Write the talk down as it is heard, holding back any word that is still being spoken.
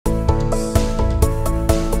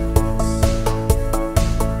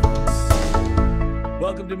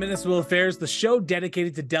to Municipal Affairs, the show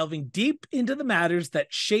dedicated to delving deep into the matters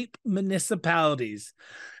that shape municipalities.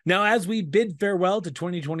 Now, as we bid farewell to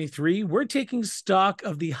 2023, we're taking stock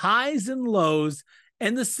of the highs and lows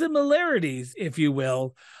and the similarities, if you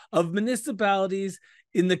will, of municipalities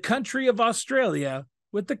in the country of Australia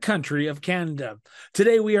with the country of Canada.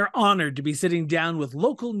 Today, we are honored to be sitting down with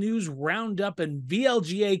local news RoundUp and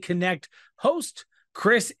VLGA Connect host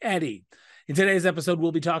Chris Eddy. In today's episode,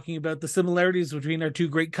 we'll be talking about the similarities between our two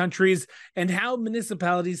great countries and how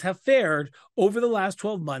municipalities have fared over the last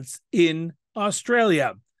 12 months in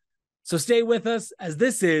Australia. So stay with us as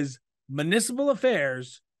this is Municipal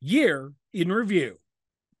Affairs Year in Review.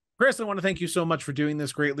 Chris, I want to thank you so much for doing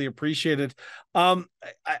this. Greatly appreciated.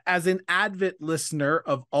 As an avid listener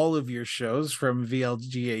of all of your shows from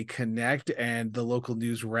VLGA Connect and the local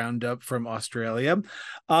news roundup from Australia,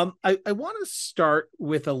 I want to start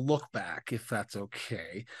with a look back, if that's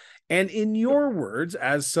okay. And in your words,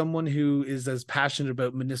 as someone who is as passionate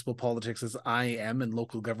about municipal politics as I am and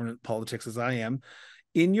local government politics as I am,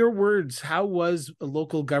 in your words, how was a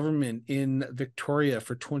local government in Victoria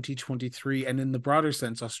for 2023 and in the broader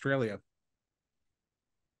sense, Australia?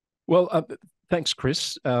 Well, thanks,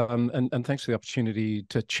 Chris, and thanks for the opportunity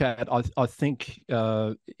to chat. I think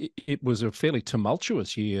it was a fairly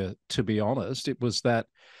tumultuous year, to be honest. It was that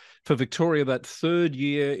for Victoria, that third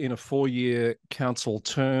year in a 4-year council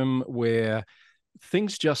term where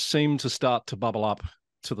things just seemed to start to bubble up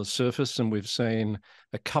to the surface, and we've seen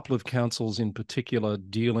a couple of councils in particular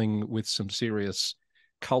dealing with some serious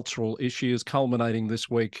cultural issues, culminating this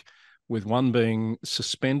week with one being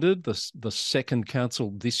suspended, the second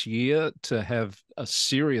council this year to have a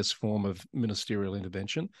serious form of ministerial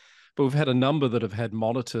intervention. But we've had a number that have had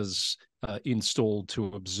monitors installed to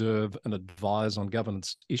observe and advise on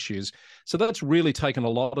governance issues. So that's really taken a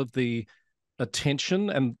lot of the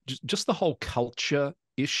attention and just the whole culture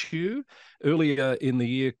issue. Earlier in the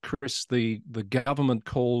year, Chris, the government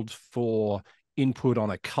called for input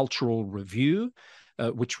on a cultural review,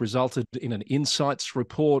 which resulted in an insights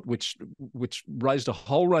report, which raised a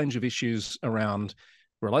whole range of issues around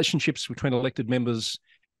relationships between elected members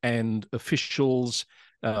and officials,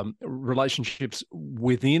 relationships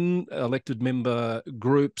within elected member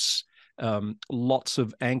groups, lots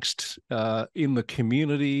of angst in the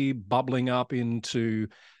community, bubbling up into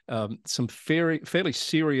some fairly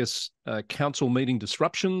serious council meeting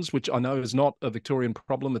disruptions, which I know is not a Victorian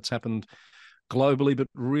problem. It's happened globally, but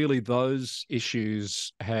really those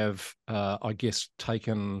issues have, I guess,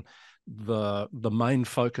 taken the main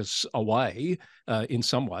focus away in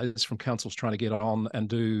some ways from councils trying to get on and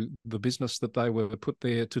do the business that they were put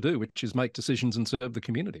there to do, which is make decisions and serve the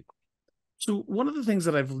community. So one of the things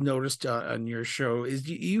that I've noticed on your show is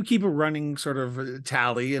you keep a running sort of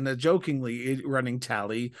tally and a jokingly running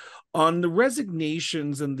tally on the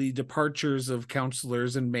resignations and the departures of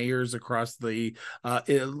councillors and mayors across the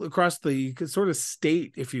sort of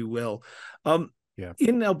state, if you will.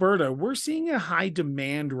 In Alberta, we're seeing a high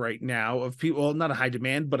demand right now of people, well, not a high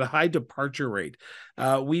demand, but a high departure rate.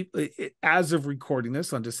 As of recording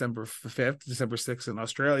this on December 5th, December 6th in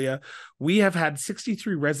Australia, we have had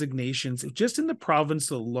 63 resignations just in the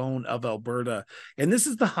province alone of Alberta. And this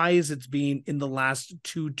is the highest it's been in the last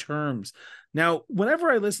 2 terms. Now,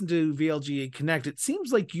 whenever I listen to VLGA Connect, it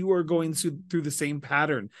seems like you are going through the same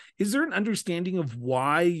pattern. Is there an understanding of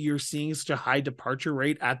why you're seeing such a high departure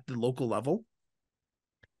rate at the local level?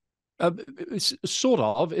 Sort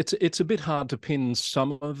of. It's a bit hard to pin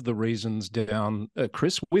some of the reasons down,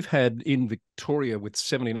 Chris. We've had in Victoria with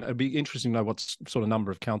 70, it'd be interesting to know what sort of number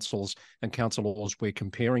of councils and councillors we're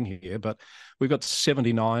comparing here, but we've got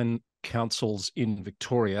 79 councils in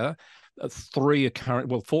Victoria. 3 are current,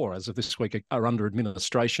 well, 4 as of this week are under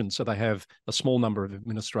administration, so they have a small number of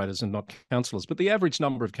administrators and not councillors. But the average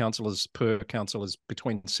number of councillors per council is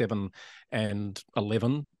between 7 and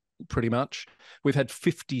 11. Pretty much. We've had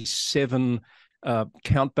 57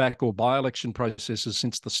 countback or by-election processes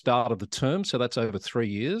since the start of the term, so that's over 3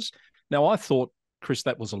 years. Now, I thought, Chris,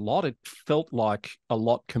 that was a lot. It felt like a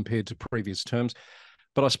lot compared to previous terms.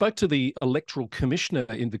 But I spoke to the electoral commissioner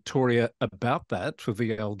in Victoria about that for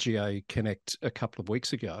VLGA Connect a couple of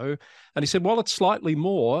weeks ago. And he said, while it's slightly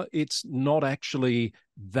more, it's not actually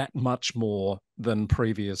that much more than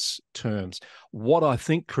previous terms. What I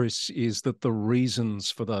think, Chris, is that the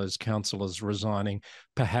reasons for those councillors resigning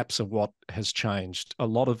perhaps are what has changed. A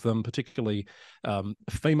lot of them, particularly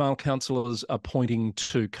female councillors, are pointing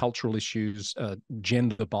to cultural issues,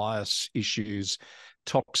 gender bias issues,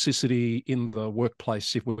 toxicity in the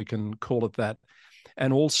workplace, if we can call it that,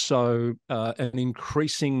 and also an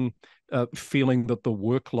increasing feeling that the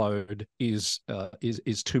workload is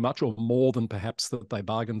too much, or more than perhaps that they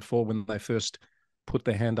bargained for when they first put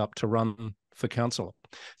their hand up to run for councillor.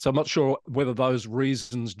 So I'm not sure whether those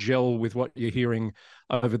reasons gel with what you're hearing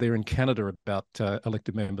over there in Canada about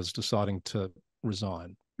elected members deciding to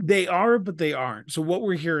resign. They are, but they aren't. So what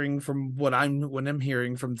we're hearing from what I'm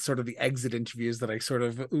hearing from sort of the exit interviews that I sort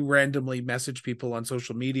of randomly message people on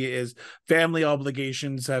social media is family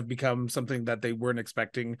obligations have become something that they weren't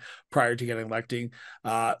expecting prior to getting elected.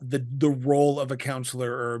 The role of a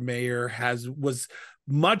councillor or a mayor was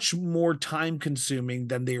much more time consuming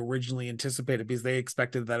than they originally anticipated, because they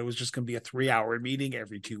expected that it was just going to be a 3-hour meeting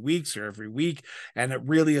every 2 weeks or every week, and it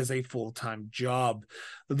really is a full-time job.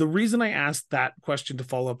 The reason I asked that question to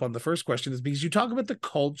follow up on the first question is because you talk about the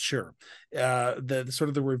culture, the sort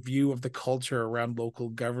of the review of the culture around local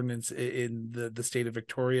governance in the state of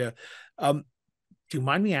Victoria. Do you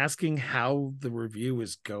mind me asking how the review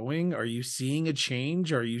is going? Are you seeing a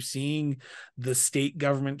change? Are you seeing the state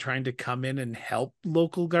government trying to come in and help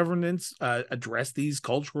local governance address these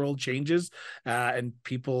cultural changes, and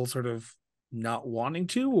people sort of not wanting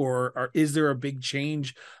to? Or is there a big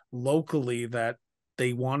change locally that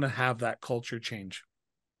they want to have that culture change?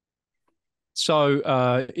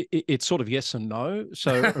 So it's sort of yes and no.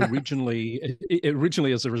 So originally,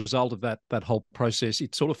 as a result of that whole process,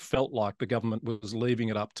 it sort of felt like the government was leaving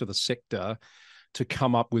it up to the sector to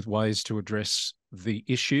come up with ways to address the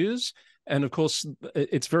issues. And of course,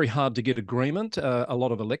 it's very hard to get agreement. A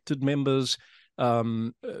lot of elected members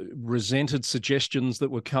resented suggestions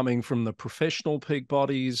that were coming from the professional peak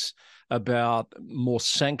bodies about more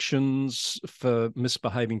sanctions for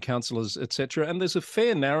misbehaving councillors, etc. And there's a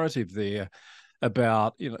fair narrative there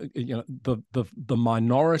about the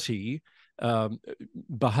minority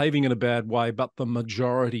behaving in a bad way, but the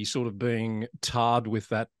majority sort of being tarred with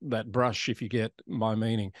that brush, if you get my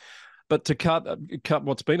meaning. But to cut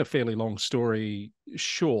what's been a fairly long story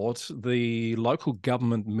short, the local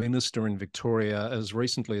government minister in Victoria, as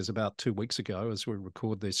recently as about 2 weeks ago, as we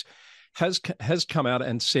record this, has come out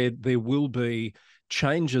and said there will be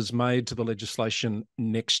changes made to the legislation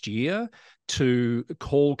next year to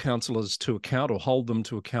call councillors to account or hold them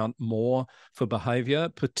to account more for behaviour,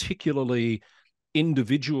 particularly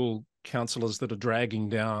individual councillors that are dragging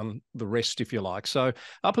down the rest, if you like. So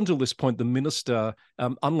up until this point, the minister,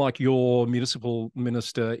 unlike your municipal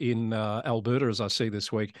minister in Alberta, as I see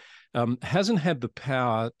this week, hasn't had the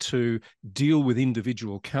power to deal with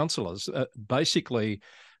individual councillors. Basically,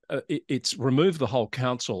 it's removed the whole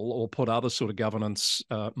council or put other sort of governance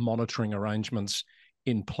monitoring arrangements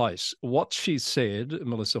in place. What she said,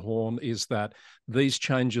 Melissa Horn, is that these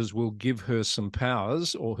changes will give her some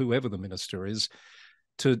powers, or whoever the minister is,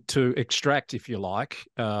 to extract, if you like,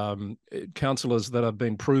 councillors that have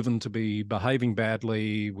been proven to be behaving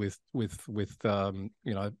badly with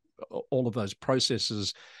all of those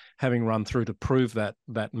processes having run through to prove that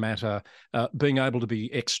matter, being able to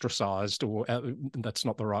be extracised, or that's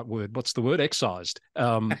not the right word. What's the word? Excised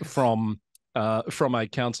from a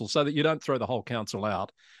council, so that you don't throw the whole council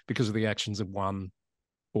out because of the actions of one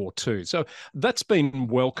or two. So that's been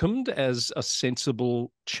welcomed as a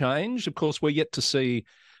sensible change. Of course, we're yet to see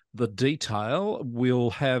the detail.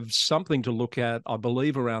 We'll have something to look at, I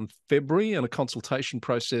believe, around February, and a consultation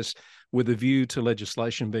process with a view to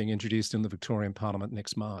legislation being introduced in the Victorian Parliament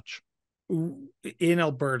next March. In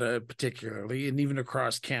Alberta particularly, and even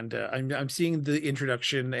across Canada, I'm seeing the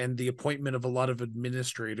introduction and the appointment of a lot of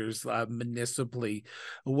administrators municipally.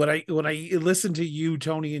 When I listen to you,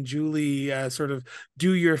 Tony and Julie, sort of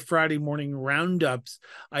do your Friday morning roundups,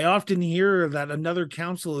 I often hear that another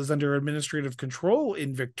council is under administrative control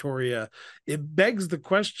in Victoria. It begs the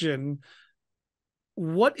question,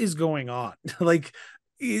 what is going on? Like,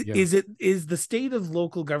 is the state of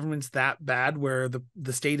local governments that bad, where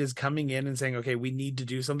the state is coming in and saying, okay, we need to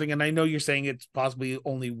do something? And I know you're saying it's possibly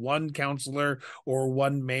only one councillor or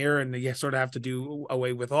one mayor, and you sort of have to do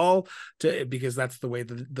away with all, because that's the way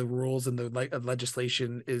the rules and the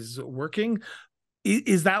legislation is working.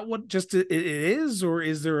 Is that what just it is, or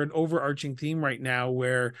is there an overarching theme right now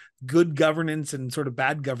where good governance and sort of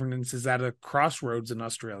bad governance is at a crossroads in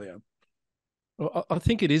Australia? Well, I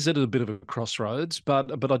think it is at a bit of a crossroads,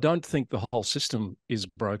 but I don't think the whole system is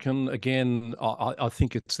broken. Again, I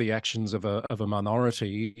think it's the actions of a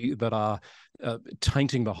minority that are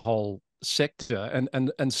tainting the whole sector,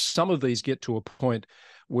 and some of these get to a point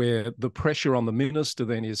where the pressure on the minister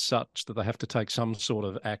then is such that they have to take some sort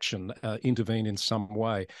of action, intervene in some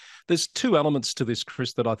way. There's two elements to this,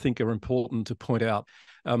 Chris, that I think are important to point out.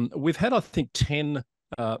 We've had, I think, 10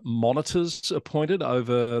 monitors appointed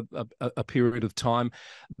over a period of time.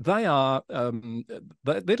 They are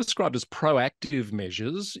they're described as proactive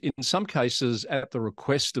measures, in some cases at the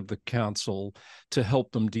request of the council, to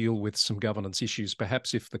help them deal with some governance issues.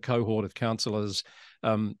 Perhaps if the cohort of councillors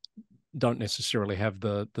don't necessarily have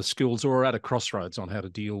the skills or are at a crossroads on how to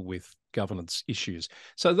deal with governance issues.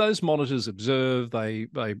 So those monitors observe, they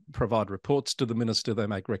provide reports to the minister, they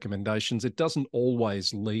make recommendations. It doesn't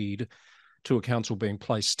always lead to a council being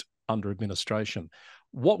placed under administration.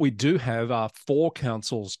 What we do have are 4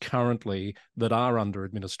 councils currently that are under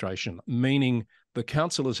administration, meaning the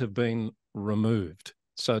councillors have been removed.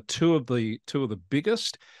 So two of the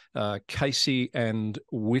biggest, Casey and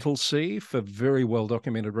Whittlesea, for very well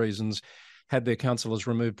documented reasons, had their councillors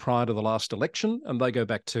removed prior to the last election, and they go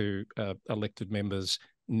back to elected members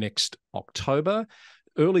next October.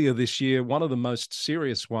 Earlier this year, one of the most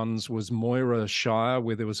serious ones was Moira Shire,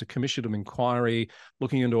 where there was a commission of inquiry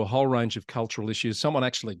looking into a whole range of cultural issues. Someone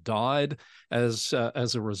actually died as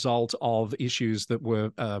a result of issues that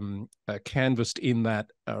were canvassed in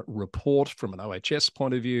that report from an OHS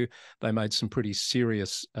point of view. They made some pretty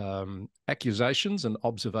serious accusations and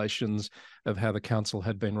observations of how the council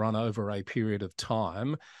had been run over a period of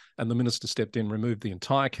time. And the minister stepped in, removed the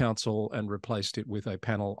entire council and replaced it with a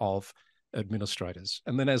panel of administrators.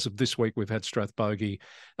 And then as of this week, we've had Strathbogie.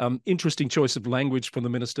 Interesting choice of language from the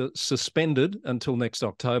minister: suspended until next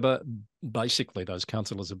October. Basically, those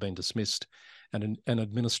councillors have been dismissed and an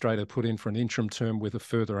administrator put in for an interim term with a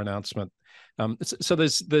further announcement. So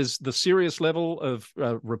there's the serious level of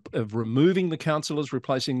removing the councillors,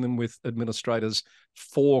 replacing them with administrators,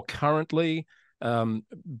 4 currently,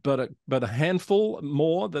 but a handful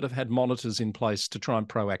more that have had monitors in place to try and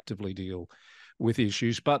proactively deal with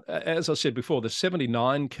issues. But as I said before, there's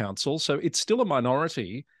 79 councils, so it's still a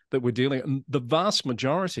minority that we're dealing. The vast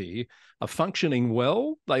majority are functioning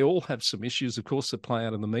well. They all have some issues, of course, that play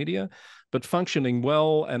out in the media, but functioning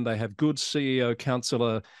well, and they have good CEO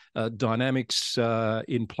councillor dynamics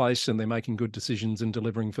in place, and they're making good decisions and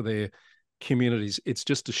delivering for their communities. It's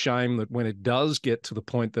just a shame that when it does get to the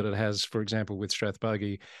point that it has, for example, with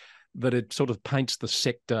Strathbogie, that it sort of paints the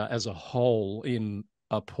sector as a whole in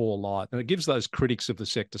a poor light. And it gives those critics of the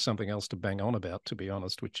sector something else to bang on about, to be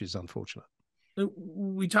honest, which is unfortunate.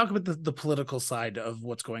 We talk about the political side of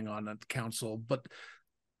what's going on at the council, but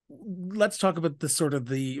let's talk about the sort of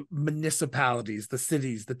the municipalities, the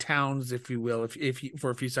cities, the towns, if you will, if you, for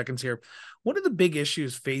a few seconds here. What are the big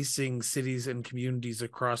issues facing cities and communities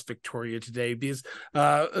across Victoria today? Because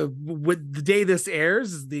with the day this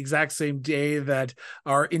airs is the exact same day that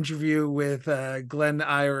our interview with Glen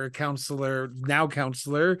Eyre councillor Jim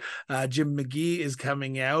McGee is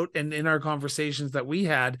coming out. And in our conversations that we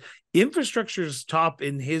had, infrastructure is top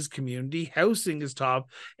in his community, housing is top,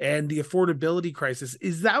 and the affordability crisis.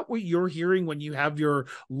 Is that what you're hearing when you have your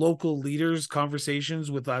local leaders conversations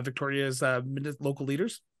with Victoria's local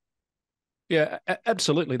leaders? Yeah,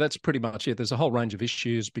 absolutely. That's pretty much it. There's a whole range of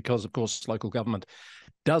issues because, of course, local government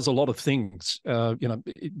does a lot of things.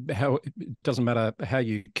 It doesn't matter how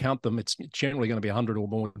you count them. It's generally going to be 100 or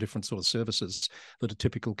more different sort of services that a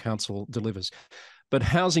typical council delivers. But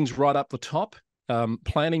housing's right up the top.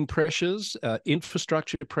 Planning pressures,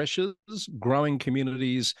 infrastructure pressures, growing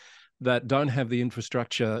communities that don't have the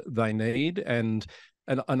infrastructure they need, and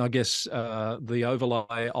I guess the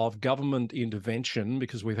overlay of government intervention,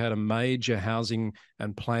 because we've had a major housing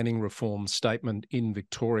and planning reform statement in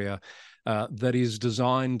Victoria that is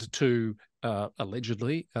designed to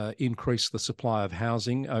allegedly increase the supply of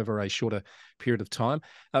housing over a shorter period of time.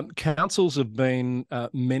 Councils have been,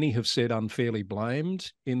 many have said, unfairly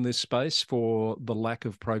blamed in this space for the lack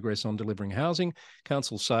of progress on delivering housing.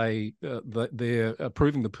 Councils say that they're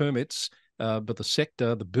approving the permits, but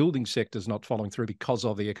the building sector is not following through because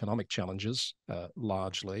of the economic challenges,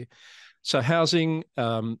 largely. So housing,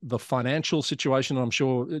 the financial situation, I'm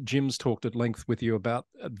sure Jim's talked at length with you about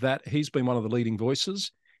that. He's been one of the leading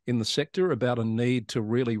voices in the sector about a need to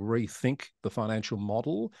really rethink the financial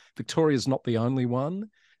model. Victoria's not the only one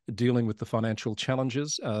dealing with the financial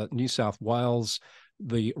challenges. New South Wales,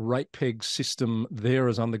 the rate peg system there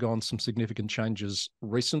has undergone some significant changes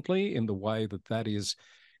recently in the way that is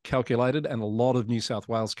calculated, and a lot of New South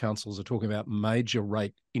Wales councils are talking about major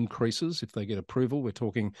rate increases if they get approval. We're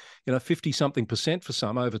talking, 50-something% for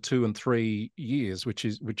some over 2 and 3 years, which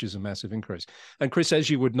is a massive increase. And Chris, as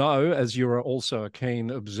you would know, as you're also a keen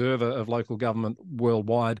observer of local government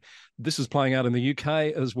worldwide, this is playing out in the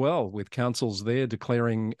UK as well, with councils there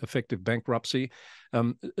declaring effective bankruptcy.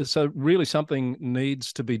 So really something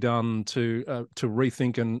needs to be done to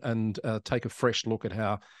rethink and take a fresh look at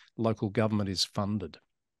how local government is funded.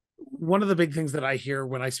 One of the big things that I hear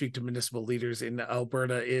when I speak to municipal leaders in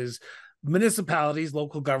Alberta is municipalities,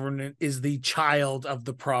 local government is the child of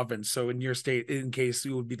the province. So in your state, in case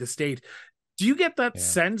it would be the state, do you get that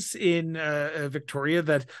sense in Victoria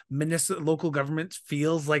that local government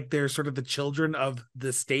feels like they're sort of the children of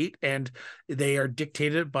the state and they are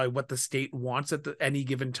dictated by what the state wants at any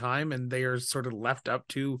given time, and they are sort of left up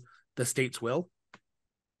to the state's will?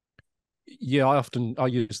 Yeah, I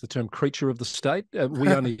use the term creature of the state. We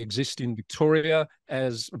only exist in Victoria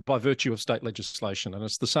as by virtue of state legislation, and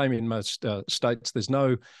it's the same in most states. There's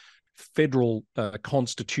no federal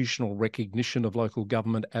constitutional recognition of local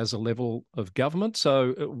government as a level of government,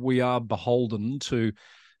 so we are beholden to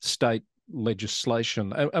state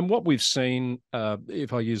legislation. And what we've seen,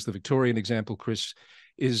 if I use the Victorian example, Chris,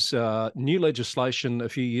 is new legislation a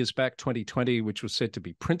few years back, 2020, which was said to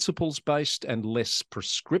be principles-based and less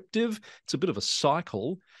prescriptive. It's a bit of a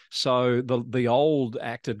cycle. So the old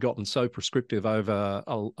act had gotten so prescriptive over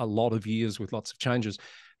a lot of years with lots of changes.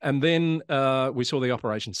 And then we saw the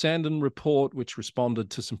Operation Sandon report, which responded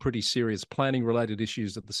to some pretty serious planning-related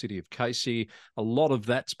issues at the city of Casey. A lot of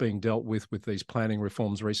that's being dealt with these planning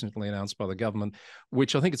reforms recently announced by the government,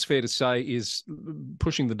 which I think it's fair to say is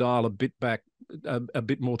pushing the dial a bit back, a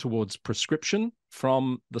bit more towards prescription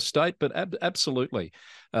from the state. But absolutely,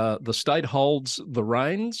 the state holds the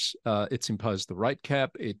reins. It's imposed the rate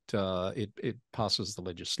cap. It passes the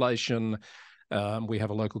legislation. We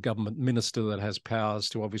have a local government minister that has powers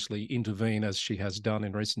to obviously intervene, as she has done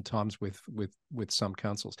in recent times with some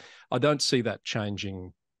councils. I don't see that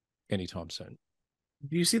changing anytime soon.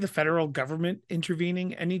 Do you see the federal government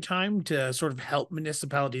intervening anytime to sort of help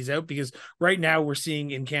municipalities out? Because right now we're seeing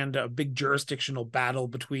in Canada a big jurisdictional battle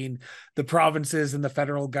between the provinces and the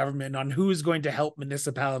federal government on who is going to help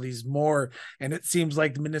municipalities more. And it seems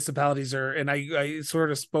like the municipalities are, and I sort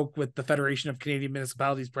of spoke with the Federation of Canadian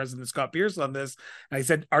Municipalities President Scott Pierce on this. And I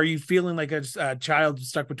said, are you feeling like a child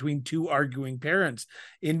stuck between two arguing parents?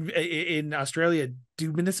 In Australia,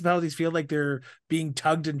 do municipalities feel like they're being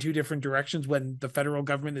tugged in two different directions when the federal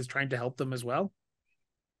government is trying to help them as well?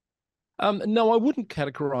 No, I wouldn't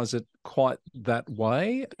categorize it quite that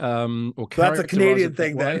way. Or that's a Canadian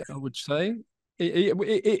thing, then. I would say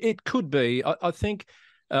it could be. I think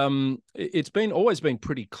it's always been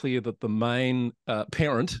pretty clear that the main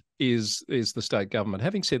parent is the state government.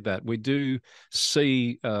 Having said that, we do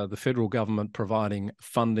see the federal government providing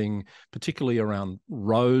funding, particularly around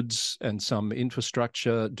roads and some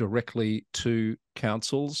infrastructure, directly to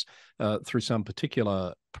councils through some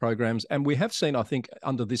particular programs. And we have seen, I think,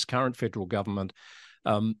 under this current federal government,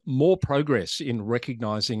 more progress in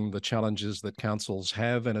recognising the challenges that councils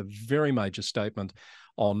have, and a very major statement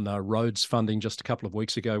on roads funding just a couple of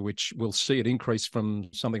weeks ago, which will see it increase from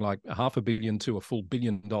something like $500 million to a full $1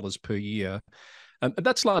 billion per year. And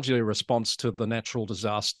that's largely a response to the natural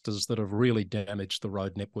disasters that have really damaged the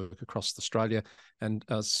road network across Australia, and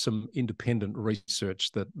some independent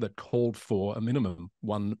research that called for a minimum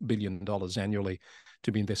 $1 billion annually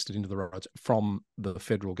to be invested into the roads from the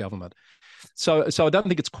federal government. So I don't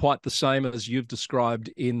think it's quite the same as you've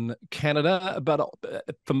described in Canada, but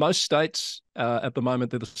for most states at the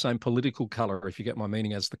moment, they're the same political colour, if you get my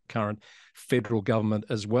meaning, as the current federal government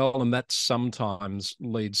as well. And that sometimes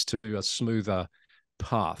leads to a smoother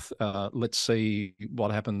path. Let's see what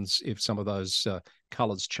happens if some of those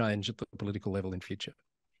colours change at the political level in future.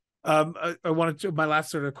 I wanted to, my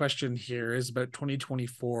last sort of question here is about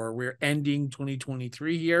 2024. We're ending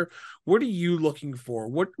 2023 here. What are you looking for?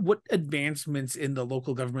 What advancements in the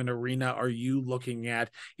local government arena are you looking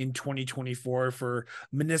at in 2024 for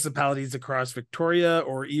municipalities across Victoria,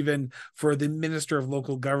 or even for the Minister of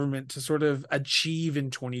Local Government to sort of achieve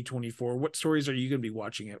in 2024? What stories are you going to be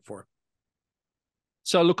watching it for?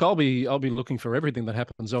 So look, I'll be looking for everything that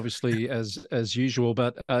happens, obviously, as usual.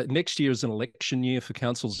 But next year is an election year for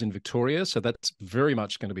councils in Victoria, so that's very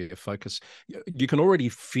much going to be a focus. You can already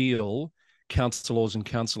feel councillors and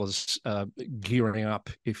councillors gearing up,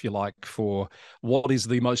 if you like, for what is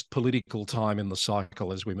the most political time in the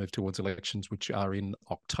cycle as we move towards elections, which are in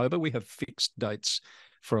October. We have fixed dates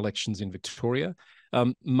for elections in Victoria.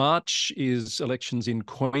 March is elections in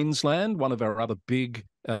Queensland, one of our other big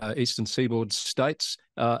eastern seaboard states.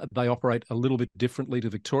 They operate a little bit differently to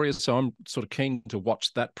Victoria, so I'm sort of keen to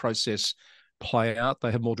watch that process play out.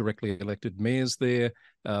 They have more directly elected mayors there,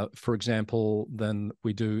 for example, than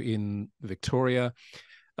we do in Victoria.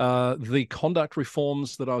 The conduct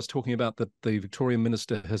reforms that I was talking about that the Victorian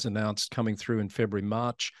minister has announced coming through in February,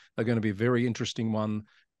 March are going to be a very interesting one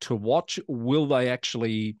to watch. Will they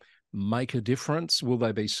actually make a difference? Will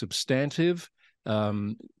they be substantive?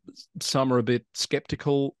 Some are a bit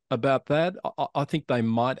skeptical about that. I think they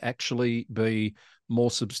might actually be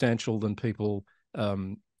more substantial than people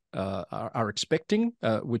are expecting,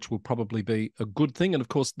 which will probably be a good thing. And of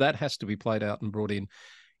course, that has to be played out and brought in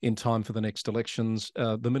time for the next elections.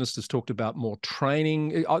 The minister's talked about more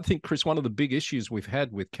training. I think, Chris, one of the big issues we've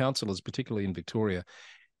had with councillors, particularly in Victoria,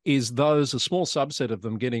 is a small subset of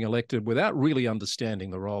them getting elected without really understanding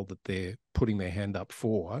the role that they're putting their hand up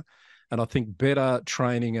for. And I think better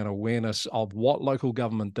training and awareness of what local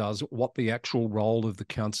government does, what the actual role of the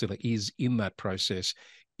councillor is in that process,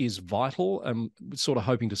 is vital. And sort of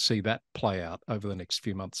hoping to see that play out over the next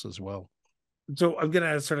few months as well. So I'm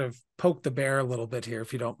going to sort of poke the bear a little bit here,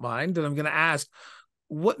 if you don't mind. And I'm going to ask,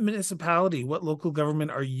 what municipality, what local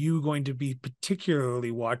government are you going to be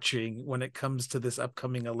particularly watching when it comes to this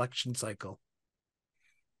upcoming election cycle?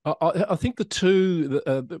 I think the two,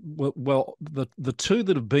 the two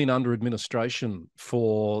that have been under administration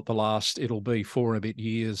for the last, it'll be 4 and a bit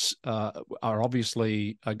years, are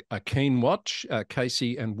obviously a keen watch,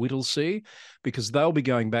 Casey and Whittlesea, because they'll be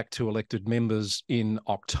going back to elected members in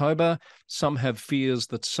October. Some have fears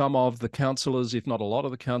that some of the councillors, if not a lot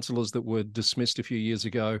of the councillors that were dismissed a few years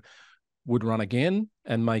ago, would run again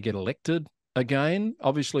and may get elected again.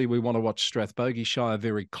 Obviously, we want to watch Strathbogie Shire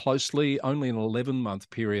very closely, only an 11-month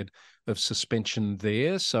period of suspension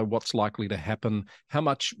there. So what's likely to happen? How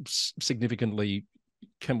much significantly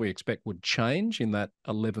can we expect would change in that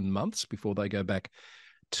 11 months before they go back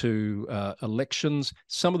to elections?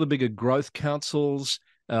 Some of the bigger growth councils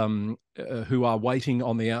who are waiting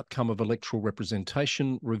on the outcome of electoral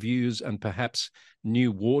representation reviews and perhaps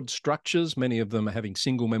new ward structures. Many of them are having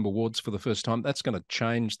single-member wards for the first time. That's going to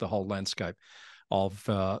change the whole landscape of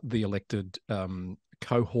the elected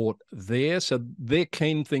cohort there. So they're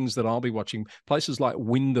keen things that I'll be watching. Places like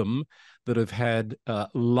Wyndham that have had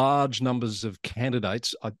large numbers of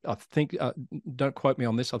candidates. I think, don't quote me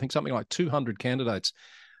on this, I think something like 200 candidates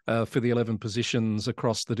for the 11 positions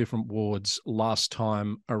across the different wards last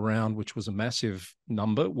time around, which was a massive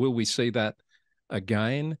number. Will we see that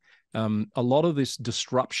again? A lot of this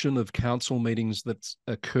disruption of council meetings that's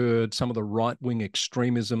occurred, some of the right-wing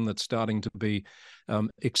extremism that's starting to be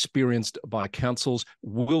experienced by councils,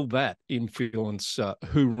 will that influence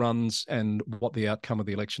who runs and what the outcome of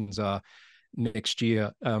the elections are next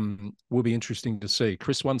year? Will be interesting to see.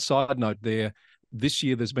 Chris, one side note there, this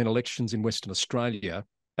year there's been elections in Western Australia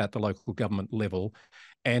at the local government level,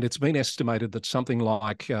 and it's been estimated that something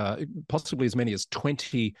like possibly as many as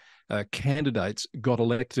 20 candidates got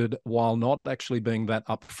elected while not actually being that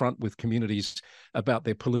upfront with communities about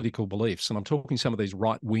their political beliefs. And I'm talking some of these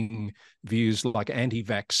right-wing views like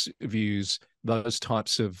anti-vax views, those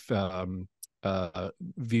types of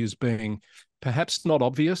views being perhaps not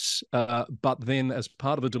obvious, but then as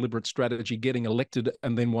part of a deliberate strategy, getting elected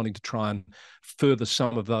and then wanting to try and further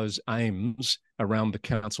some of those aims around the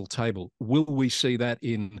council table. Will we see that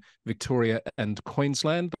in Victoria and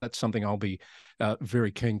Queensland? That's something I'll be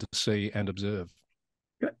very keen to see and observe.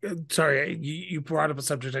 Sorry, you brought up a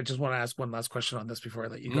subject. I just want to ask one last question on this before I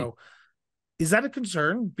let you go. Is that a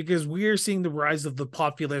concern? Because we are seeing the rise of the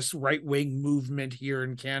populist right-wing movement here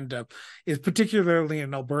in Canada. Is particularly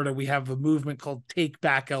in Alberta, we have a movement called Take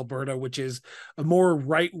Back Alberta, which is a more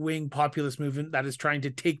right-wing populist movement that is trying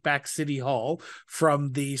to take back City Hall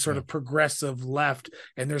from the sort of progressive left.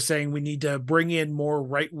 And they're saying we need to bring in more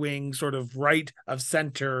right-wing, sort of right of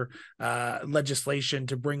center legislation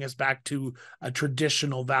to bring us back to a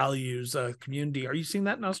traditional values community. Are you seeing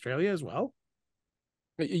that in Australia as well?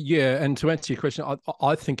 Yeah, and to answer your question,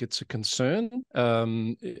 I think it's a concern,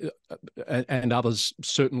 and others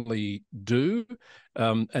certainly do.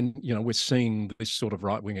 And, you know, we're seeing this sort of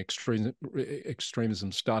right-wing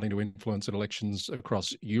extremism starting to influence elections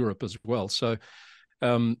across Europe as well. So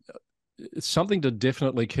it's something to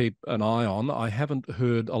definitely keep an eye on. I haven't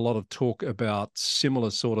heard a lot of talk about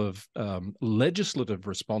similar sort of legislative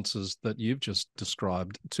responses that you've just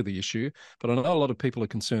described to the issue, but I know a lot of people are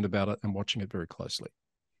concerned about it and watching it very closely.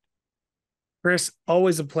 Chris,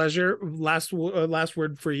 always a pleasure. Last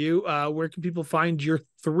word for you. Where can people find your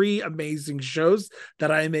 3 amazing shows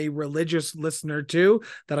that I am a religious listener to,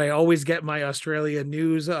 that I always get my Australia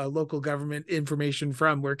news, local government information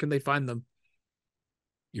from? Where can they find them?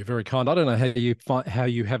 You're very kind. I don't know how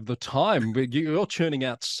you have the time. You're churning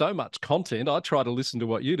out so much content. I try to listen to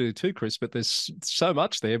what you do too, Chris, but there's so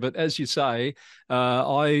much there. But as you say,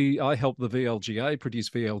 I help the VLGA produce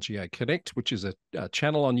VLGA Connect, which is a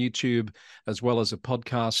channel on YouTube as well as a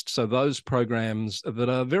podcast. So those programs that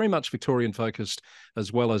are very much Victorian focused,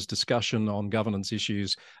 as well as discussion on governance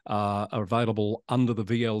issues, are available under the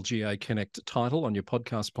VLGA Connect title on your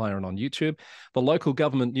podcast player and on YouTube. The Local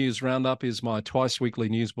Government News Roundup is my twice weekly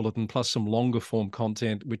news bulletin, plus some longer form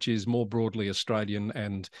content, which is more broadly Australian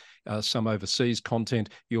and some overseas content.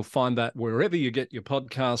 You'll find that wherever you get your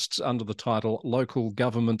podcasts under the title Local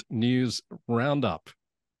Government News Roundup.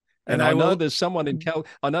 And I know there's someone in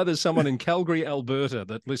Calgary, Alberta,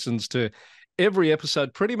 that listens to every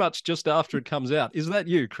episode pretty much just after it comes out. Is that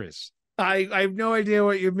you, Chris? I have no idea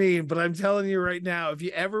what you mean, but I'm telling you right now, if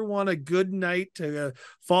you ever want a good night to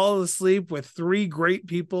fall asleep with three great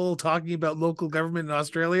people talking about local government in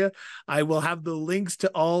Australia, I will have the links to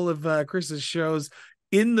all of Chris's shows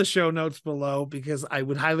in the show notes below, because I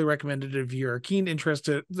would highly recommend it if you're a keen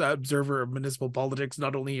interested observer of municipal politics,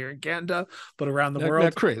 not only here in Canada, but around the world.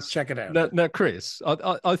 Now, Chris, check it out. Now, Chris,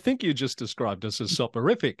 I think you just described us as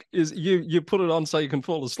soporific. Is you put it on so you can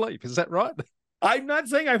fall asleep. Is that right? I'm not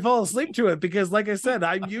saying I fall asleep to it, because like I said,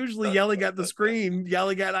 I'm usually yelling at the screen,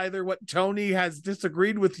 yelling at either what Tony has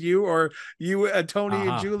disagreed with you, or you, Tony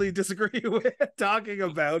and Julie disagree with, talking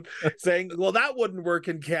about, saying, well, that wouldn't work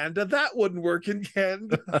in Canada. That wouldn't work in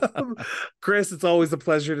Canada. Chris, it's always a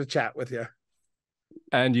pleasure to chat with you.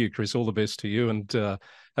 And you, Chris, all the best to you, and have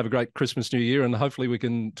a great Christmas, New Year, and hopefully we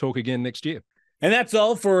can talk again next year. And that's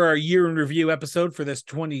all for our year in review episode for this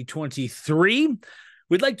 2023.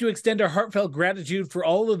 We'd like to extend our heartfelt gratitude for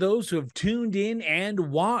all of those who have tuned in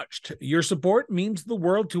and watched. Your support means the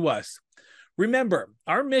world to us. Remember,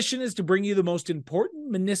 our mission is to bring you the most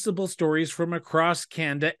important municipal stories from across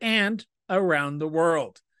Canada and around the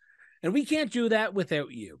world. And we can't do that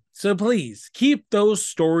without you. So please keep those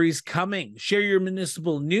stories coming. Share your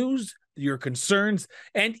municipal news, your concerns,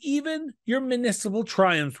 and even your municipal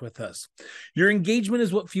triumphs with us. Your engagement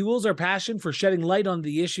is what fuels our passion for shedding light on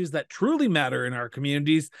the issues that truly matter in our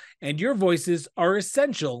communities, and your voices are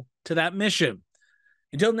essential to that mission.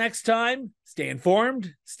 Until next time, stay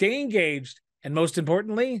informed, stay engaged, and most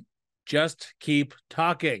importantly, just keep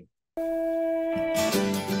talking.